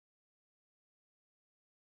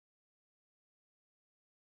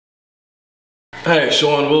Hey,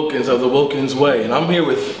 Shawn Wilkins of the Wilkins Way, and I'm here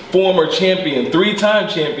with former champion, three-time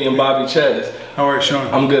champion Bobby Czyz. How are you,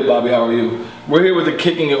 Shawn? I'm good, Bobby. How are you? We're here with the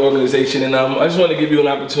Kickin It organization, and I just want to give you an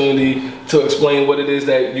opportunity to explain what it is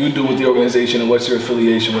that you do with the organization and what's your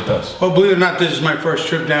affiliation with us. Well, believe it or not, this is my first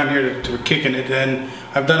trip down here to Kickin It, and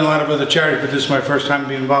I've done a lot of other charities, but this is my first time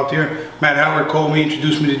being involved here. Matt Howard called me,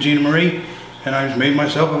 introduced me to Gina Marie, and I just made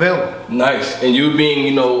myself available. Nice. And you being,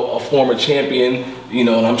 you know, a former champion, you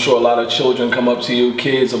know, and I'm sure a lot of children come up to you,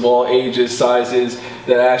 kids of all ages, sizes,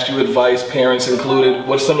 that ask you advice, parents included.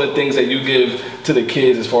 What's some of the things that you give to the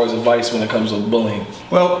kids as far as advice when it comes to bullying?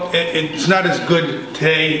 Well, it's not as good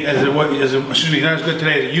today as it was, excuse me, not as good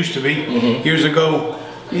today as it used to be. Years ago,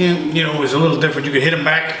 you know, it was a little different. You could hit them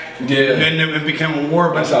back, and it became a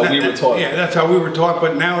war. That's how we were taught. Yeah, that's how we were taught.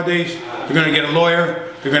 But nowadays, you're going to get a lawyer.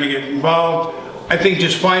 You're going to get involved. I think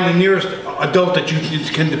just find the nearest adult that you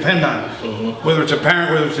can depend on, whether it's a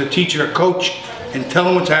parent, whether it's a teacher, a coach, and tell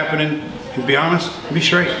them what's happening, and be honest, be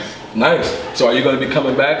straight. Nice. So are you going to be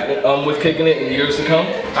coming back with Kickin It in the years to come?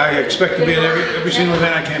 I expect to be at every single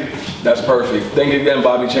event I can be. That's perfect. Thank you again,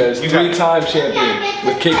 Bobby Czyz. Three-time champion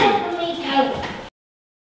with Kickin It.